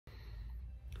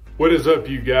What is up,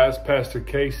 you guys? Pastor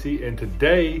Casey, and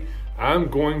today I'm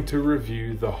going to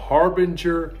review the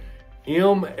Harbinger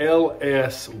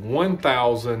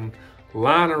MLS1000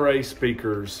 line array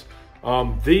speakers.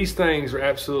 These things are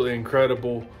absolutely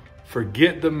incredible.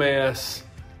 Forget the mess.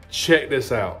 Check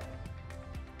this out.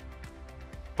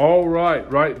 All right,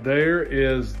 right there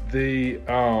is the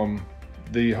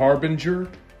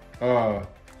Harbinger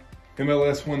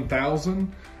MLS1000.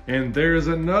 And there's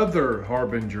another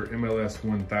Harbinger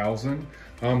MLS1000.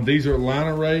 These are line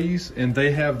arrays, and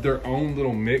they have their own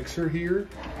little mixer here.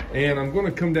 And I'm going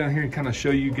to come down here and kind of show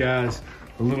you guys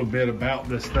a little bit about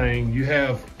this thing. You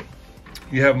have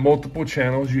multiple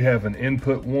channels. You have an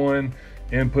input 1,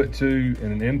 input 2,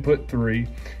 and an input 3,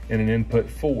 and an input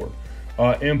 4.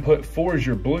 Input 4 is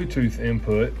your Bluetooth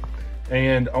input.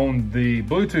 And on the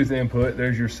Bluetooth input,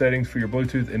 there's your settings for your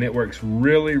Bluetooth, and it works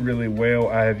really, really well.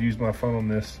 I have used my phone on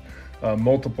this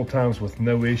multiple times with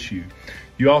no issue.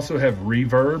 You also have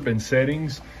reverb and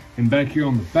settings. And back here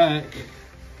on the back,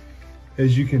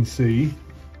 as you can see,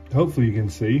 hopefully you can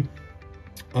see,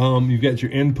 you've got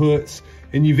your inputs,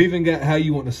 and you've even got how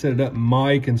you want to set it up,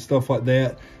 mic and stuff like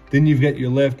that. Then you've got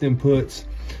your left inputs.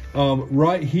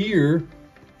 Right here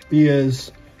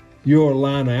is your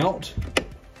line out.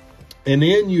 And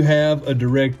then you have a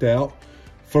direct out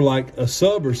for like a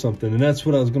sub or something. And that's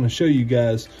what I was going to show you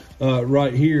guys.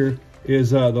 Right here is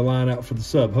the line out for the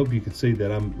sub. Hope you can see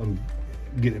that. I'm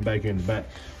getting it back in the back.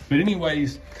 But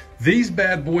anyways, these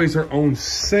bad boys are on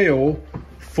sale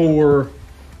for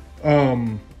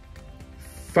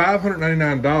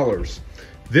 $599.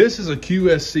 This is a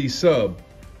QSC sub.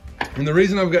 And the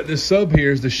reason I've got this sub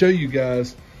here is to show you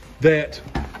guys that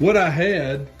what I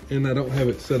had, and I don't have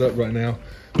it set up right now,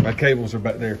 my cables are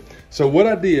back there. So what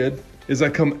I did is I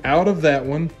come out of that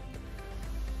one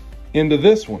into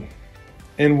this one.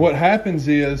 And what happens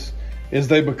is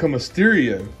they become a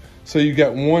stereo. So you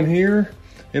got one here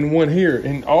and one here.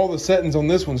 And all the settings on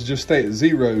this one's just stay at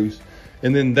zeros.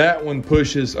 And then that one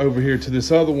pushes over here to this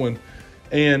other one.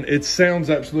 And it sounds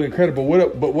absolutely incredible.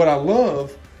 But what I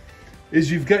love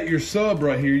is you've got your sub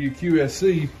right here, your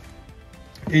QSC.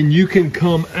 And you can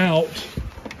come out.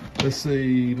 Let's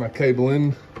see my cable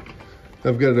in.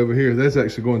 I've got it over here. That's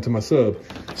actually going to my sub.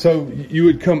 So you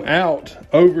would come out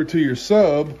over to your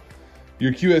sub,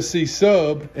 your QSC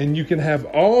sub, and you can have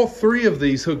all three of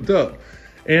these hooked up.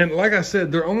 And like I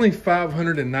said, they're only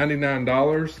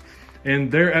 $599,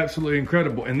 and they're absolutely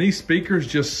incredible. And these speakers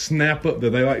just snap up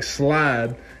there. They like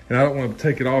slide, and I don't want to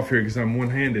take it off here because I'm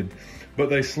one-handed,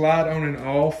 but they slide on and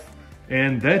off,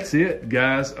 and that's it,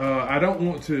 guys. I'm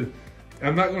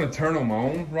not going to turn them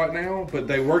on right now, but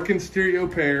they work in stereo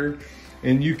pair,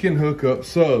 and you can hook up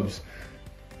subs.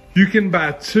 You can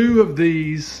buy 2 of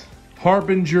these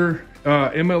Harbinger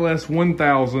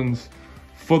MLS1000s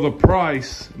for the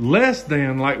price less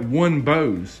than like 1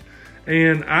 Bose.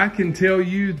 And I can tell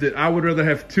you that I would rather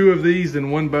have 2 of these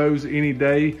than 1 Bose any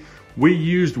day. We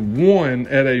used one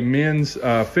at a men's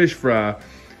fish fry,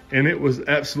 and it was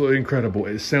absolutely incredible.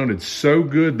 It sounded so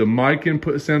good. The mic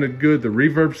input sounded good. The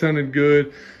reverb sounded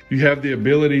good. You have the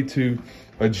ability to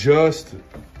adjust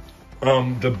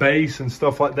the bass and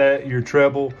stuff like that, your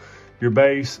treble, your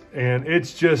bass. And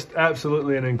it's just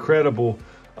absolutely an incredible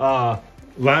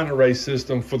line array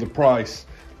system for the price.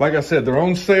 Like I said, they're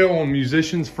on sale on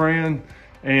Musician's Friend,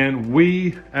 and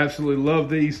we absolutely love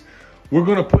these. We're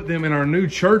going to put them in our new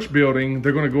church building.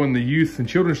 They're going to go in the youth and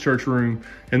children's church room,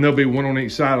 and there'll be one on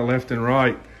each side, left and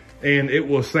right. And it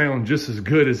will sound just as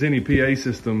good as any PA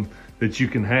system that you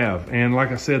can have. And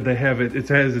like I said, it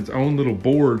has its own little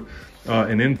board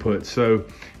and input. So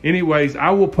anyways,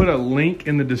 I will put a link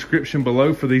in the description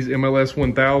below for these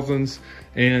MLS1000s.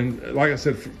 And like I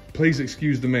said, please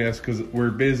excuse the mess because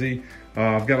we're busy.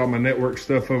 I've got all my network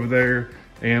stuff over there,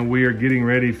 and we are getting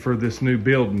ready for this new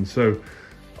building. So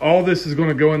all this is going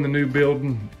to go in the new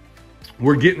building.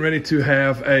 We're getting ready to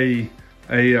have a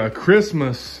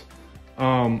Christmas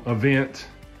event,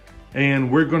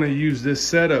 and we're going to use this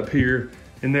setup here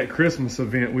in that Christmas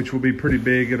event, which will be pretty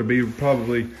big. It'll be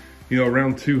probably,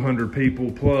 around 200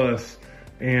 people plus,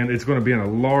 and it's going to be in a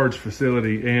large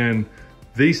facility, and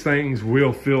these things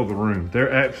will fill the room.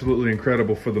 They're absolutely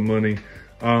incredible for the money.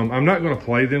 I'm not going to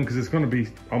play them because it's going to be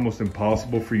almost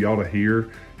impossible for y'all to hear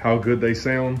how good they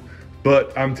sound.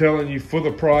 But I'm telling you, for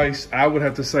the price, I would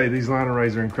have to say these line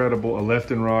arrays are incredible, a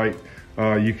left and right.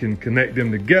 You can connect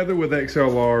them together with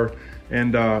XLR.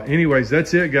 And anyways,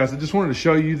 that's it, guys. I just wanted to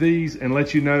show you these and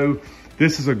let you know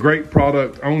this is a great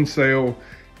product on sale.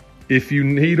 If you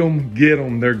need them, get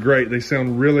them. They're great. They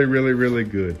sound really, really, really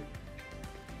good.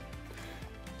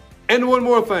 And one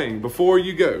more thing before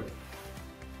you go.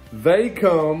 They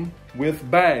come with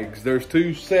bags. There's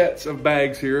 2 sets of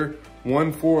bags here.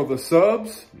 One for the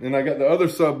subs, and I got the other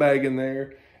sub bag in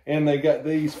there, and they got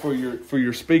these for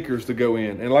your speakers to go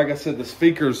in. And like I said, the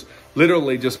speakers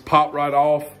literally just pop right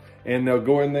off, and they'll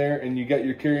go in there, and you got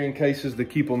your carrying cases to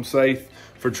keep them safe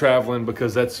for traveling,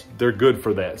 because they're good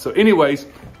for that. So anyways,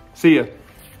 see ya.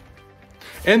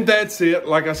 And that's it.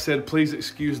 Like I said, please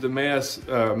excuse the mess.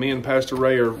 Me and Pastor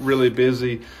Ray are really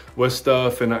busy with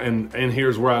stuff, and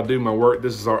here's where I do my work.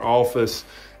 This is our office,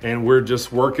 and we're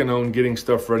just working on getting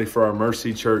stuff ready for our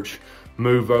Mercy Church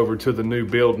move over to the new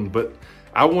building. But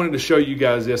I wanted to show you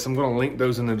guys this. I'm going to link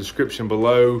those in the description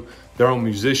below. They're on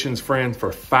Musician's Friend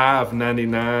for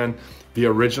 $5.99. The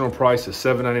original price is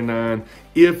 $7.99.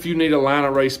 If you need a line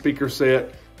array speaker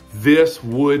set, this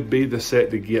would be the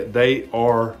set to get. They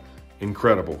are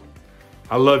incredible.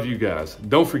 I love you guys.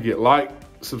 Don't forget, like,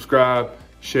 subscribe,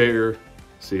 share.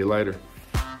 See you later.